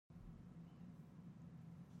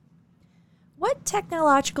What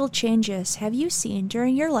technological changes have you seen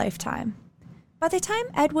during your lifetime? By the time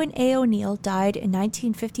Edwin A. O'Neill died in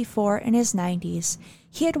 1954 in his 90s,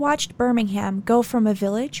 he had watched Birmingham go from a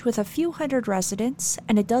village with a few hundred residents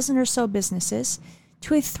and a dozen or so businesses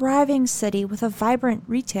to a thriving city with a vibrant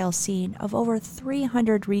retail scene of over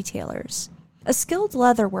 300 retailers. A skilled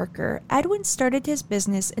leather worker, Edwin started his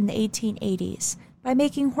business in the 1880s by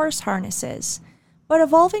making horse harnesses, but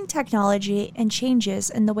evolving technology and changes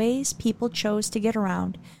in the ways people chose to get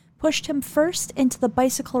around pushed him first into the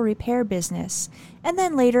bicycle repair business and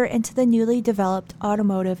then later into the newly developed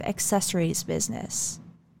automotive accessories business.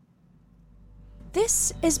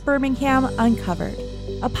 This is Birmingham Uncovered,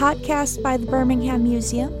 a podcast by the Birmingham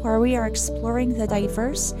Museum where we are exploring the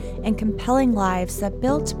diverse and compelling lives that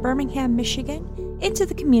built Birmingham, Michigan into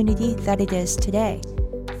the community that it is today.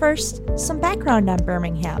 First, some background on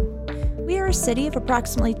Birmingham. We are a city of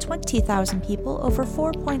approximately 20,000 people over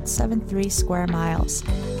 4.73 square miles,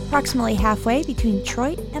 approximately halfway between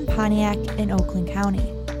Detroit and Pontiac in Oakland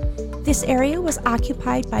County. This area was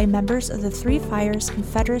occupied by members of the Three Fires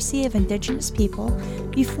Confederacy of Indigenous People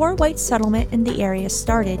before white settlement in the area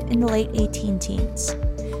started in the late 18-teens.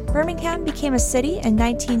 Birmingham became a city in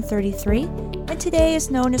 1933 and today is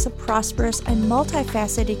known as a prosperous and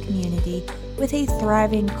multifaceted community with a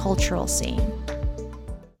thriving cultural scene.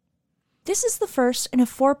 This is the first in a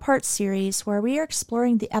four-part series where we are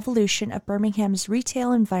exploring the evolution of Birmingham's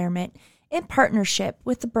retail environment in partnership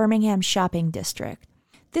with the Birmingham Shopping District.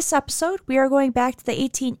 This episode, we are going back to the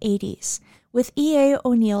 1880s with E.A.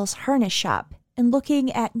 O'Neill's Harness Shop and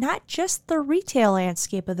looking at not just the retail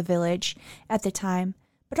landscape of the village at the time,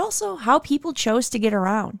 but also how people chose to get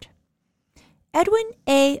around. Edwin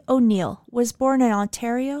A. O'Neill was born in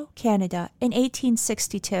Ontario, Canada in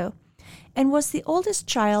 1862 and was the oldest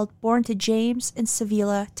child born to James and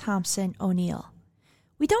Sevilla Thompson O'Neill.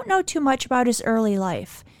 We don't know too much about his early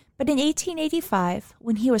life, but in 1885,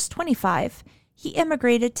 when he was 25, he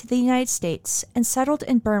immigrated to the United States and settled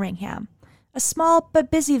in Birmingham, a small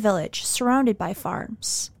but busy village surrounded by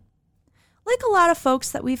farms. Like a lot of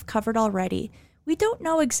folks that we've covered already, we don't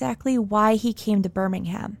know exactly why he came to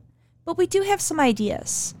Birmingham, but we do have some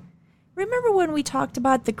ideas. Remember when we talked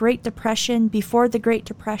about the Great Depression before the Great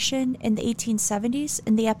Depression in the 1870s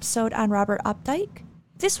in the episode on Robert Updike?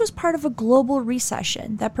 This was part of a global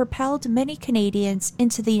recession that propelled many Canadians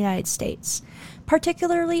into the United States,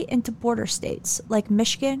 particularly into border states like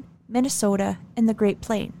Michigan, Minnesota, and the Great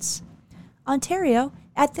Plains. Ontario,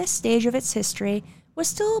 at this stage of its history, was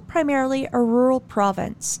still primarily a rural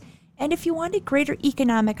province, and if you wanted greater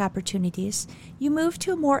economic opportunities, you moved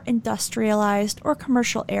to a more industrialized or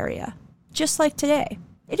commercial area, just like today.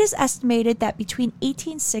 It is estimated that between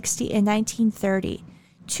 1860 and 1930,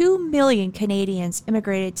 2 million Canadians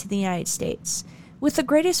immigrated to the United States, with the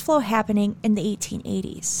greatest flow happening in the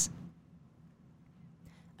 1880s.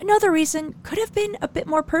 Another reason could have been a bit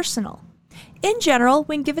more personal. In general,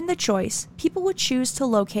 when given the choice, people would choose to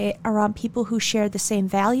locate around people who shared the same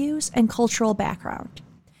values and cultural background.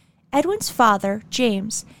 Edwin's father,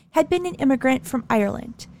 James, had been an immigrant from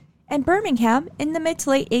Ireland, and Birmingham, in the mid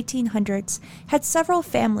to late 1800s, had several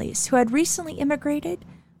families who had recently immigrated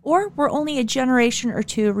or were only a generation or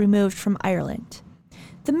two removed from Ireland.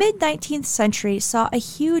 The mid-19th century saw a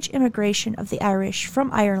huge immigration of the Irish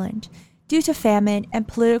from Ireland due to famine and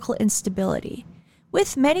political instability,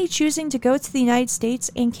 with many choosing to go to the United States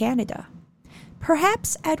and Canada.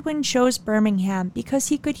 Perhaps Edwin chose Birmingham because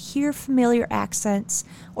he could hear familiar accents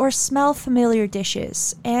or smell familiar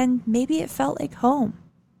dishes, and maybe it felt like home.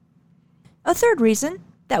 A third reason,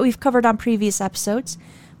 that we've covered on previous episodes,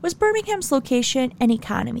 was Birmingham's location and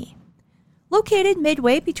economy. Located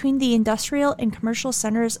midway between the industrial and commercial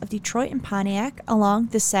centers of Detroit and Pontiac along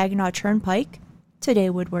the Saginaw Turnpike, today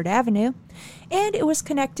Woodward Avenue, and it was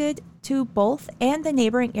connected to both and the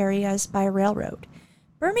neighboring areas by a railroad.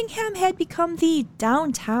 Birmingham had become the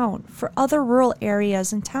downtown for other rural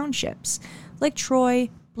areas and townships like Troy,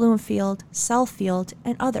 Bloomfield, Southfield,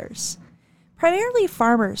 and others. Primarily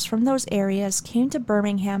farmers from those areas came to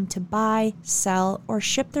Birmingham to buy, sell, or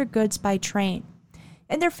ship their goods by train,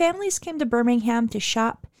 and their families came to Birmingham to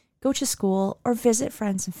shop, go to school, or visit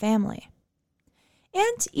friends and family.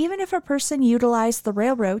 And even if a person utilized the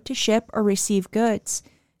railroad to ship or receive goods,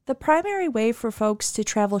 the primary way for folks to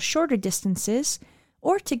travel shorter distances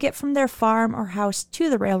or to get from their farm or house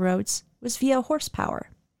to the railroads was via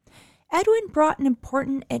horsepower. Edwin brought an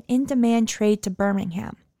important and in-demand trade to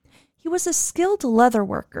Birmingham. He was a skilled leather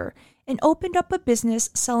worker and opened up a business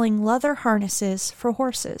selling leather harnesses for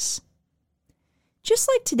horses. Just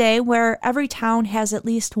like today, where every town has at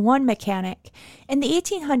least one mechanic, in the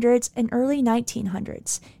 1800s and early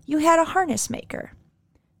 1900s, you had a harness maker.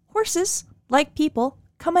 Horses, like people,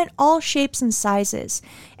 come in all shapes and sizes,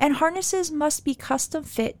 and harnesses must be custom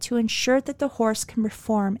fit to ensure that the horse can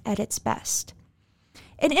perform at its best.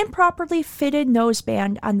 An improperly fitted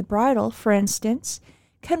noseband on the bridle, for instance,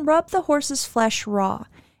 can rub the horse's flesh raw,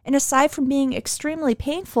 and aside from being extremely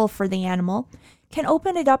painful for the animal, can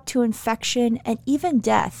open it up to infection and even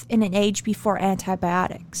death in an age before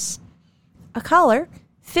antibiotics. A collar,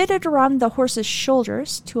 fitted around the horse's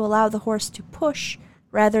shoulders to allow the horse to push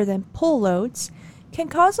rather than pull loads, can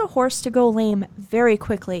cause a horse to go lame very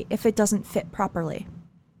quickly if it doesn't fit properly.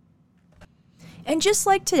 And just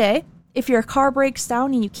like today, if your car breaks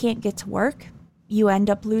down and you can't get to work, you end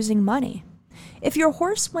up losing money. If your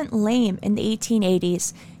horse went lame in the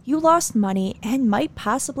 1880s, you lost money and might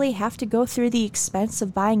possibly have to go through the expense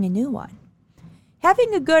of buying a new one.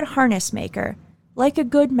 Having a good harness maker, like a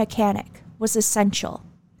good mechanic, was essential.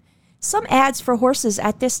 Some ads for horses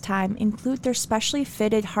at this time include their specially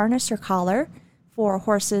fitted harness or collar for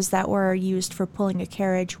horses that were used for pulling a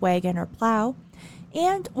carriage, wagon, or plow,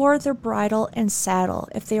 and or their bridle and saddle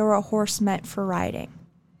if they were a horse meant for riding.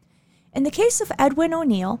 In the case of Edwin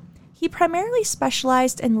O'Neill, he primarily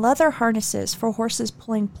specialized in leather harnesses for horses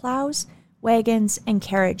pulling plows, wagons, and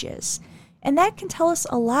carriages, and that can tell us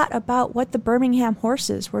a lot about what the Birmingham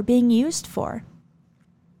horses were being used for.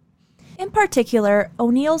 In particular,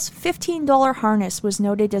 O'Neill's $15 harness was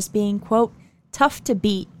noted as being, quote, tough to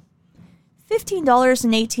beat. $15 in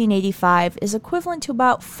 1885 is equivalent to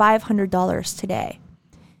about $500 today.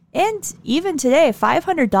 And even today,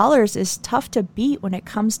 $500 is tough to beat when it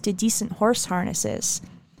comes to decent horse harnesses.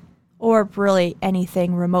 Or really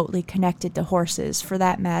anything remotely connected to horses, for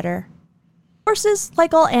that matter. Horses,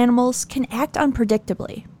 like all animals, can act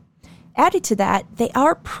unpredictably. Added to that, they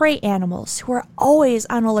are prey animals who are always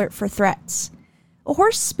on alert for threats. A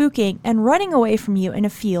horse spooking and running away from you in a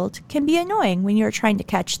field can be annoying when you are trying to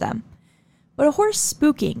catch them. But a horse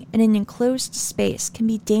spooking in an enclosed space can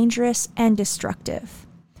be dangerous and destructive.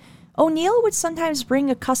 O'Neill would sometimes bring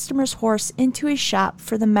a customer's horse into his shop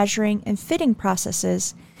for the measuring and fitting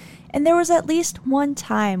processes, and there was at least one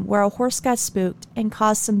time where a horse got spooked and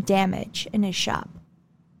caused some damage in his shop.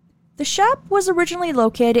 The shop was originally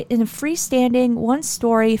located in a freestanding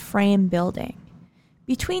one-story frame building.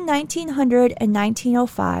 Between 1900 and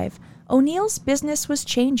 1905, O'Neill's business was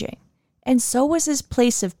changing, and so was his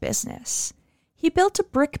place of business. He built a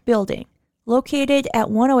brick building located at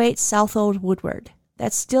 108 South Old Woodward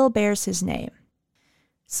that still bears his name.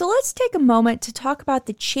 So let's take a moment to talk about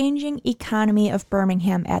the changing economy of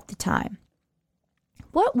Birmingham at the time.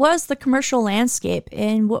 What was the commercial landscape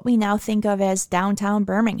in what we now think of as downtown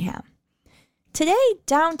Birmingham? Today,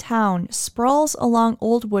 downtown sprawls along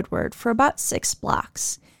Old Woodward for about 6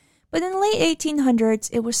 blocks, but in the late 1800s,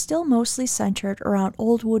 it was still mostly centered around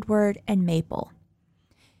Old Woodward and Maple.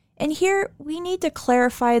 And here, we need to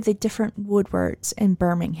clarify the different Woodwards in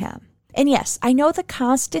Birmingham. And yes, I know the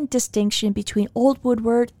constant distinction between Old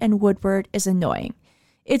Woodward and Woodward is annoying.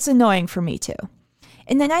 It's annoying for me too.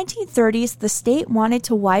 In the 1930s, the state wanted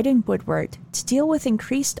to widen Woodward to deal with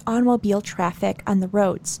increased automobile traffic on the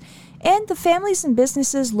roads, and the families and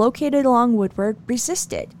businesses located along Woodward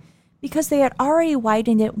resisted because they had already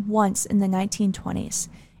widened it once in the 1920s,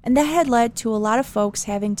 and that had led to a lot of folks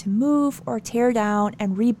having to move or tear down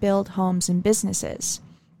and rebuild homes and businesses.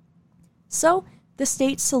 So, the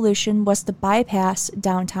state's solution was to bypass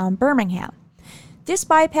downtown Birmingham. This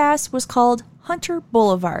bypass was called Hunter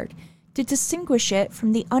Boulevard to distinguish it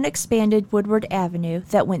from the unexpanded Woodward Avenue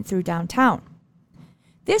that went through downtown.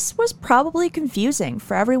 This was probably confusing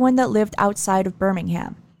for everyone that lived outside of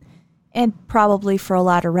Birmingham, and probably for a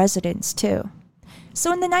lot of residents too.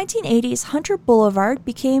 So in the 1980s, Hunter Boulevard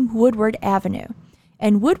became Woodward Avenue,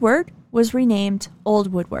 and Woodward was renamed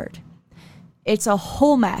Old Woodward. It's a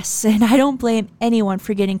whole mess, and I don't blame anyone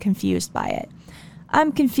for getting confused by it.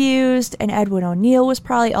 I'm confused, and Edwin O'Neill was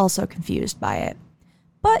probably also confused by it.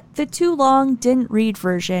 But the too long didn't read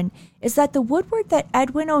version is that the Woodward that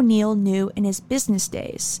Edwin O'Neill knew in his business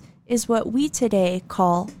days is what we today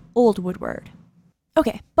call Old Woodward.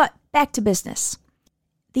 Okay, but back to business.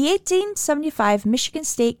 The 1875 Michigan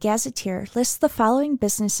State Gazetteer lists the following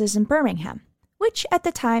businesses in Birmingham, which at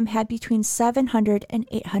the time had between 700 and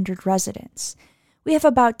 800 residents. We have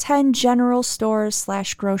about 10 general stores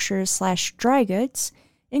 / grocers / dry goods,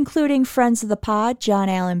 including Friends of the Pod, John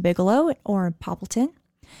Allen Bigelow at Orrin Poppleton,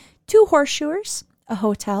 2 horseshoers, a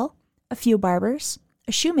hotel, a few barbers,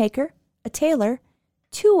 a shoemaker, a tailor,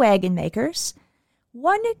 2 wagon makers,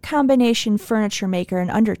 1 combination furniture maker and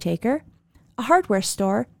undertaker, a hardware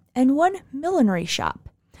store, and one millinery shop.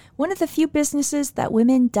 One of the few businesses that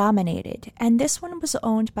women dominated, and this one was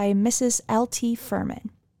owned by Mrs. L.T.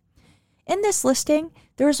 Furman. In this listing,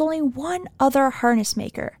 there was only one other harness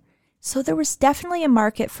maker, so there was definitely a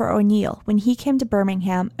market for O'Neill when he came to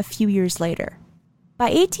Birmingham a few years later.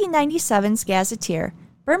 By 1897's Gazetteer,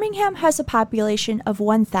 Birmingham has a population of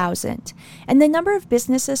 1,000, and the number of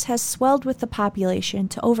businesses has swelled with the population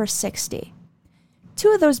to over 60. Two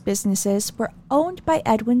of those businesses were owned by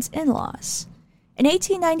Edwin's in-laws. In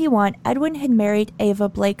 1891, Edwin had married Ava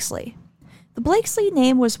Blakesley. The Blakesley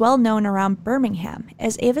name was well known around Birmingham,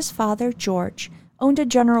 as Ava's father, George, owned a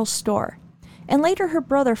general store, and later her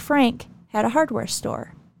brother, Frank, had a hardware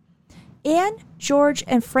store. Anne, George,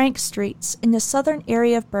 and Frank streets in the southern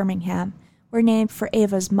area of Birmingham were named for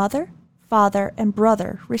Ava's mother, father, and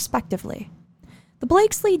brother, respectively. The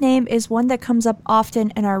Blakesley name is one that comes up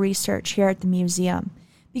often in our research here at the museum,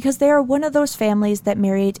 because they are one of those families that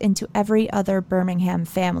married into every other Birmingham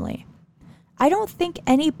family. I don't think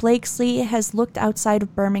any Blakesley has looked outside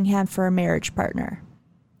of Birmingham for a marriage partner.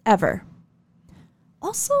 Ever.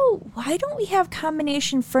 Also, why don't we have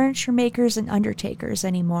combination furniture makers and undertakers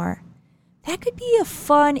anymore? That could be a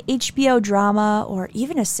fun HBO drama or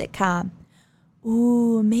even a sitcom.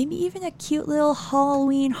 Ooh, maybe even a cute little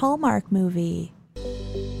Halloween Hallmark movie.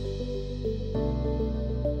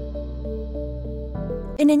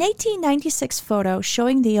 In an 1896 photo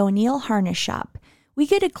showing the O'Neill harness shop, we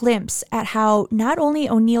get a glimpse at how not only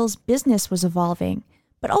O'Neill's business was evolving,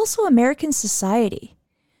 but also American society.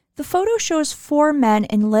 The photo shows four men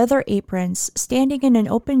in leather aprons standing in an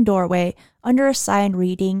open doorway under a sign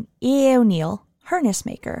reading E. O'Neill, harness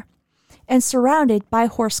maker, and surrounded by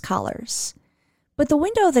horse collars. But the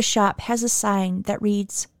window of the shop has a sign that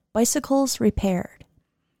reads, Bicycles Repaired.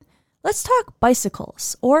 Let's talk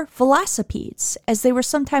bicycles, or velocipedes, as they were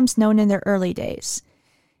sometimes known in their early days.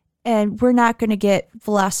 And we're not going to get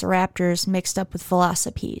velociraptors mixed up with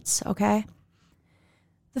velocipedes, okay?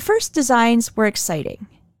 The first designs were exciting,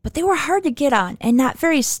 but they were hard to get on and not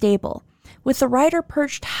very stable, with the rider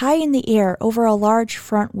perched high in the air over a large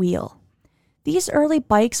front wheel. These early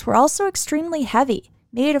bikes were also extremely heavy,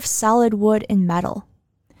 made of solid wood and metal.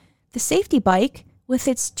 The safety bike, with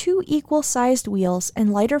its two equal-sized wheels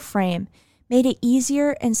and lighter frame, made it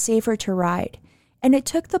easier and safer to ride, and it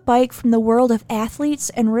took the bike from the world of athletes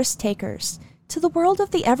and risk-takers to the world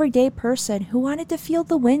of the everyday person who wanted to feel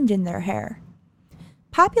the wind in their hair.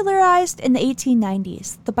 Popularized in the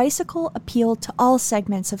 1890s, the bicycle appealed to all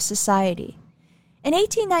segments of society. In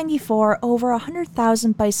 1894, over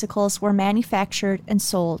 100,000 bicycles were manufactured and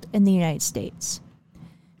sold in the United States.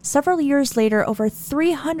 Several years later, over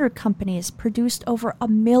 300 companies produced over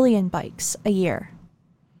 1 million bikes a year.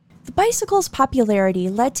 The bicycle's popularity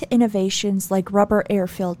led to innovations like rubber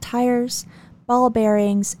air-filled tires, ball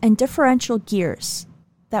bearings, and differential gears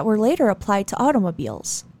that were later applied to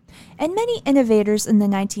automobiles. And many innovators in the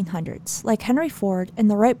 1900s, like Henry Ford and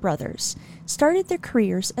the Wright brothers, started their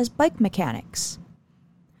careers as bike mechanics.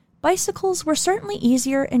 Bicycles were certainly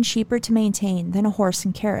easier and cheaper to maintain than a horse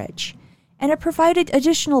and carriage, and it provided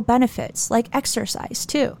additional benefits like exercise,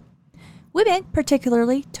 too. Women,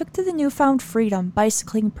 particularly, took to the newfound freedom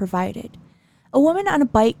bicycling provided. A woman on a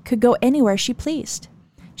bike could go anywhere she pleased.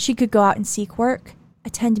 She could go out and seek work,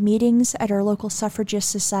 attend meetings at her local suffragist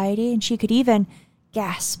society, and she could even,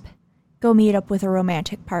 gasp, go meet up with a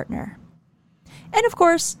romantic partner. And of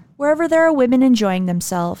course, wherever there are women enjoying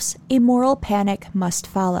themselves, a moral panic must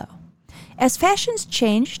follow. As fashions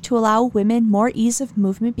changed to allow women more ease of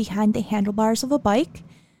movement behind the handlebars of a bike,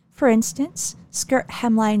 for instance, skirt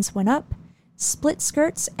hemlines went up, split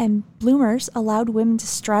skirts and bloomers allowed women to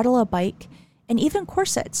straddle a bike, and even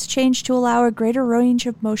corsets changed to allow a greater range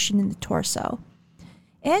of motion in the torso.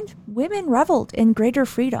 And women reveled in greater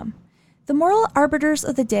freedom. The moral arbiters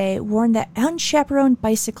of the day warned that unchaperoned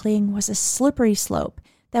bicycling was a slippery slope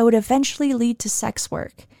that would eventually lead to sex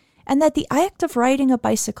work, and that the act of riding a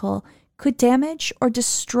bicycle could damage or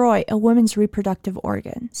destroy a woman's reproductive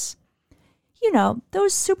organs. You know,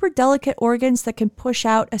 those super delicate organs that can push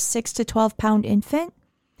out a 6 to 12 pound infant?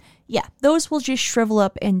 Yeah, those will just shrivel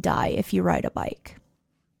up and die if you ride a bike.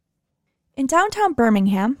 In downtown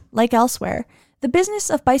Birmingham, like elsewhere, the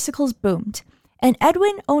business of bicycles boomed, and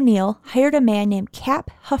Edwin O'Neill hired a man named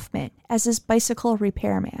Cap Huffman as his bicycle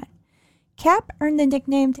repairman. Cap earned the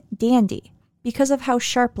nickname Dandy because of how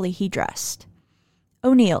sharply he dressed.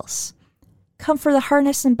 O'Neill's. Come for the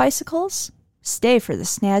harness and bicycles? Stay for the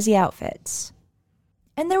snazzy outfits.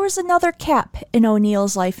 And there was another Cap in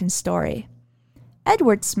O'Neill's life and story.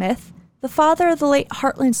 Edward Smith, the father of the late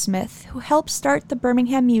Hartland Smith, who helped start the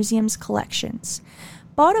Birmingham Museum's collections,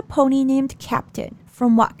 bought a pony named Captain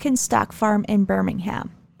from Watkins Stock Farm in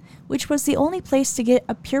Birmingham, which was the only place to get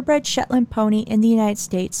a purebred Shetland pony in the United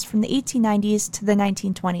States from the 1890s to the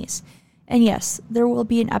 1920s. And yes, there will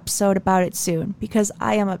be an episode about it soon, because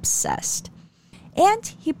I am obsessed. And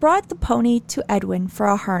he brought the pony to Edwin for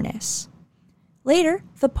a harness. Later,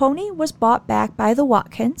 the pony was bought back by the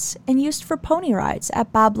Watkins and used for pony rides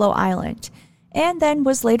at Boblo Island, and then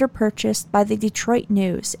was later purchased by the Detroit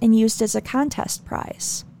News and used as a contest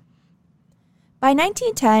prize. By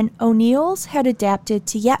 1910, O'Neill's had adapted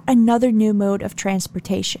to yet another new mode of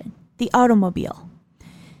transportation, the automobile.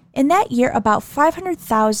 In that year, about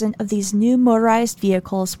 500,000 of these new motorized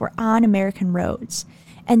vehicles were on American roads,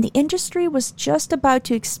 and the industry was just about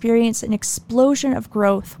to experience an explosion of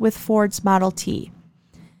growth with Ford's Model T.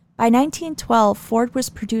 By 1912, Ford was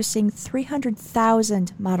producing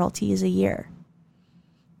 300,000 Model Ts a year.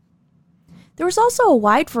 There was also a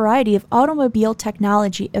wide variety of automobile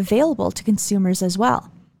technology available to consumers as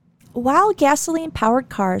well. While gasoline-powered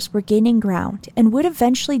cars were gaining ground and would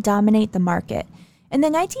eventually dominate the market, in the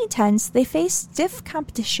 1910s, they faced stiff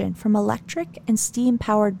competition from electric and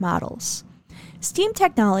steam-powered models. Steam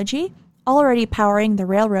technology, already powering the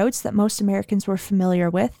railroads that most Americans were familiar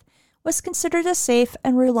with, was considered a safe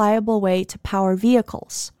and reliable way to power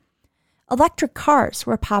vehicles. Electric cars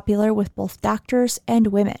were popular with both doctors and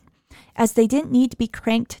women, as they didn't need to be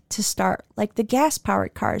cranked to start like the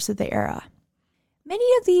gas-powered cars of the era. Many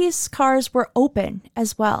of these cars were open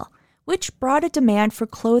as well, which brought a demand for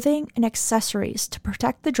clothing and accessories to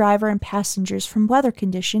protect the driver and passengers from weather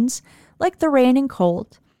conditions like the rain and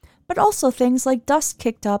cold, but also things like dust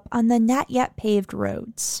kicked up on the not yet paved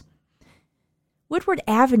roads. Woodward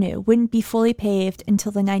Avenue wouldn't be fully paved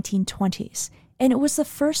until the 1920s, and it was the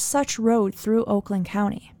first such road through Oakland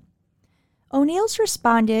County. O'Neill's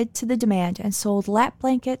responded to the demand and sold lap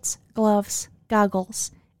blankets, gloves,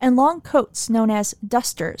 goggles, and long coats known as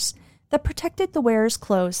dusters that protected the wearer's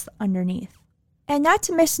clothes underneath. And not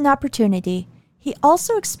to miss an opportunity, he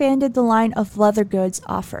also expanded the line of leather goods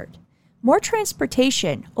offered. More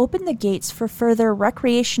transportation opened the gates for further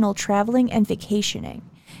recreational traveling and vacationing,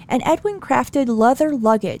 and Edwin crafted leather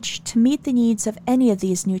luggage to meet the needs of any of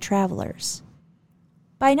these new travelers.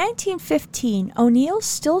 By 1915, O'Neill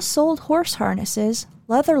still sold horse harnesses,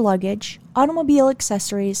 leather luggage, automobile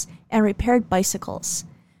accessories, and repaired bicycles.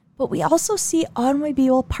 But we also see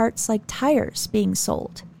automobile parts like tires being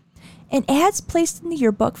sold. In ads placed in the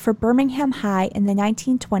yearbook for Birmingham High in the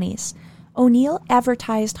 1920s, O'Neill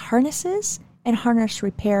advertised harnesses and harness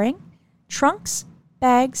repairing, trunks,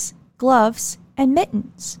 bags, gloves, and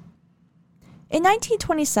mittens. In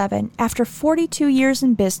 1927, after 42 years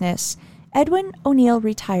in business, Edwin O'Neill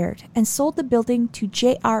retired and sold the building to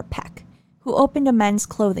J.R. Peck, who opened a men's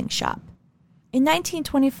clothing shop. In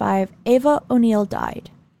 1925, Ava O'Neill died.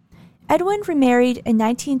 Edwin remarried in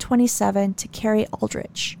 1927 to Carrie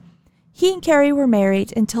Aldrich. He and Carrie were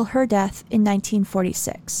married until her death in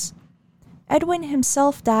 1946. Edwin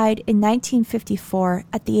himself died in 1954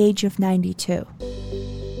 at the age of 92.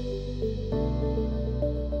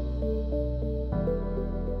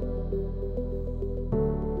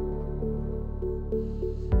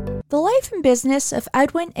 The life and business of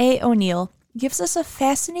Edwin A. O'Neill gives us a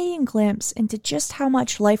fascinating glimpse into just how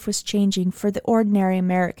much life was changing for the ordinary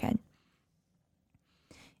American.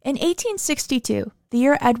 In 1862, the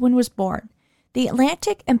year Edwin was born, the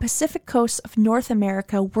Atlantic and Pacific coasts of North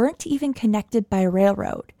America weren't even connected by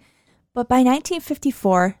railroad. But by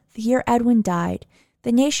 1954, the year Edwin died,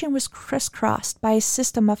 the nation was crisscrossed by a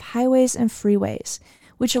system of highways and freeways,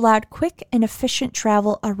 which allowed quick and efficient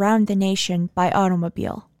travel around the nation by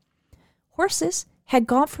automobile. Horses had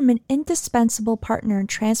gone from an indispensable partner in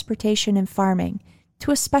transportation and farming to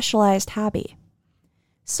a specialized hobby.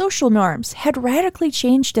 Social norms had radically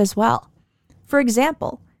changed as well. For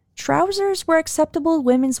example, trousers were acceptable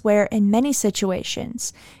women's wear in many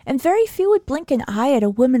situations, and very few would blink an eye at a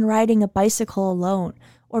woman riding a bicycle alone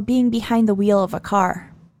or being behind the wheel of a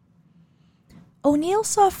car. O'Neill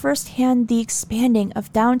saw firsthand the expanding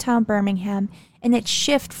of downtown Birmingham and its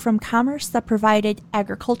shift from commerce that provided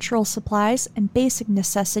agricultural supplies and basic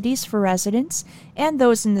necessities for residents and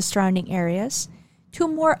those in the surrounding areas, to a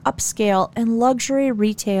more upscale and luxury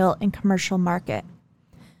retail and commercial market.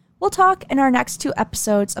 We'll talk in our next 2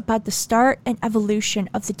 episodes about the start and evolution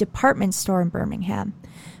of the department store in Birmingham,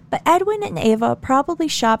 but Edwin and Ava probably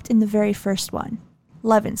shopped in the very first one,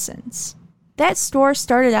 Levinson's. That store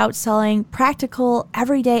started out selling practical,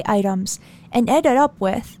 everyday items and ended up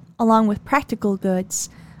with, along with practical goods,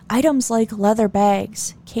 items like leather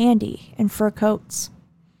bags, candy, and fur coats.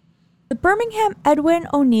 The Birmingham Edwin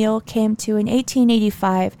O'Neill came to in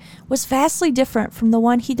 1885 was vastly different from the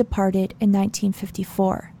one he departed in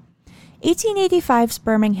 1954. 1885's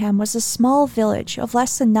Birmingham was a small village of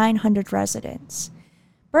less than 900 residents.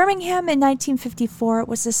 Birmingham in 1954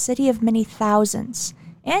 was a city of many thousands,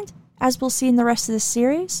 and, as we'll see in the rest of the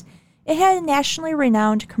series, it had a nationally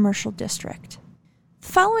renowned commercial district. The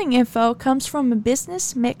following info comes from a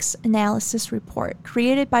business mix analysis report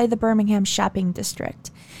created by the Birmingham Shopping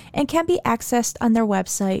District and can be accessed on their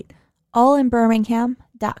website,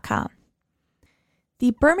 allinbirmingham.com.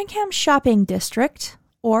 The Birmingham Shopping District,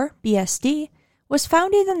 or BSD, was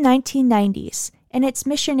founded in the 1990s, and its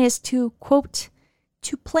mission is to, quote,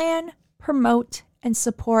 to plan, promote, and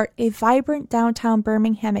support a vibrant downtown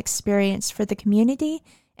Birmingham experience for the community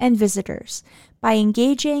and visitors by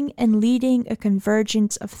engaging and leading a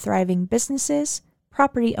convergence of thriving businesses,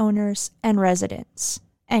 property owners, and residents,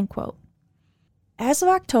 end quote. As of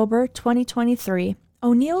October 2023,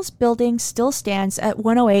 O'Neill's building still stands at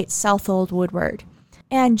 108 South Old Woodward.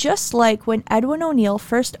 And just like when Edwin O'Neill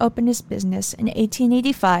first opened his business in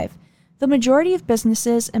 1885, the majority of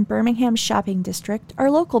businesses in Birmingham's shopping district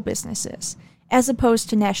are local businesses, as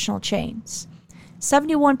opposed to national chains.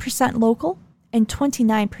 71% local and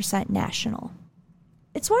 29% national.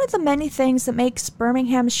 It's one of the many things that makes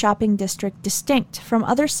Birmingham's shopping district distinct from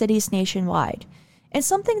other cities nationwide, and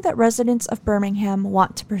something that residents of Birmingham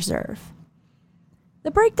want to preserve.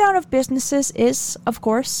 The breakdown of businesses is, of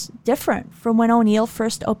course, different from when O'Neill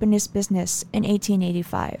first opened his business in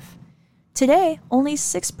 1885. Today, only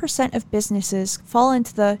 6% of businesses fall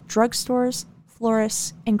into the drugstores,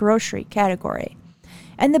 florists, and grocery category,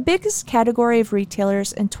 and the biggest category of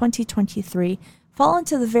retailers in 2023 fall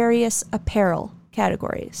into the various apparel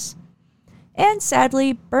categories. And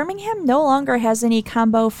sadly, Birmingham no longer has any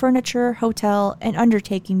combo furniture, hotel, and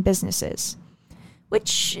undertaking businesses,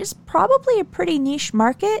 which is probably a pretty niche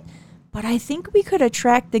market, but I think we could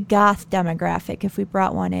attract the goth demographic if we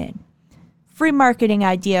brought one in. Free marketing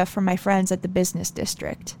idea from my friends at the business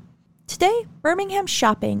district. Today, Birmingham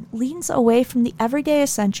shopping leans away from the everyday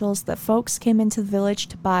essentials that folks came into the village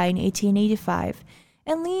to buy in 1885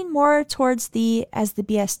 and lean more towards the, as the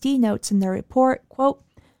BSD notes in their report, quote,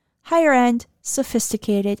 higher-end,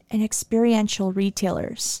 sophisticated, and experiential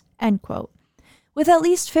retailers, end quote, with at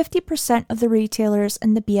least 50% of the retailers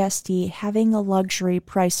in the BSD having a luxury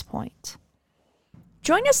price point.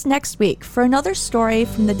 Join us next week for another story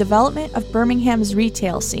from the development of Birmingham's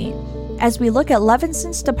retail scene, as we look at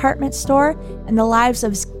Levinson's department store and the lives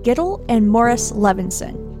of Skittle and Morris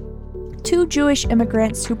Levinson, two Jewish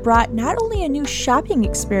immigrants who brought not only a new shopping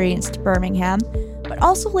experience to Birmingham, but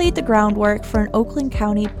also laid the groundwork for an Oakland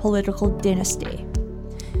County political dynasty.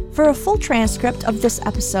 For a full transcript of this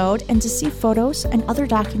episode and to see photos and other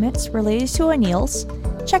documents related to O'Neill's,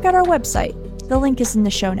 check out our website. The link is in the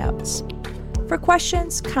show notes. For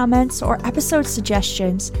questions, comments, or episode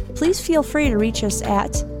suggestions, please feel free to reach us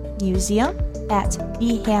at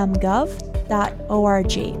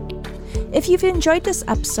museum@bhamgov.org. If you've enjoyed this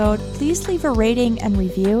episode, please leave a rating and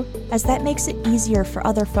review, as that makes it easier for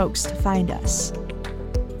other folks to find us.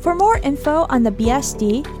 For more info on the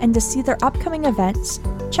BSD and to see their upcoming events,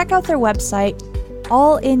 check out their website,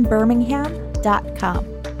 allinbirmingham.com.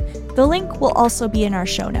 The link will also be in our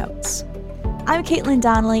show notes. I'm Caitlin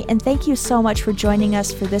Donnelly, and thank you so much for joining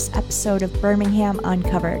us for this episode of Birmingham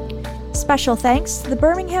Uncovered. Special thanks to the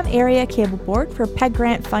Birmingham Area Cable Board for PEG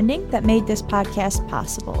grant funding that made this podcast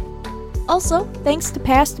possible. Also, thanks to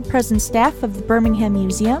past and present staff of the Birmingham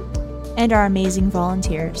Museum and our amazing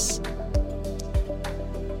volunteers.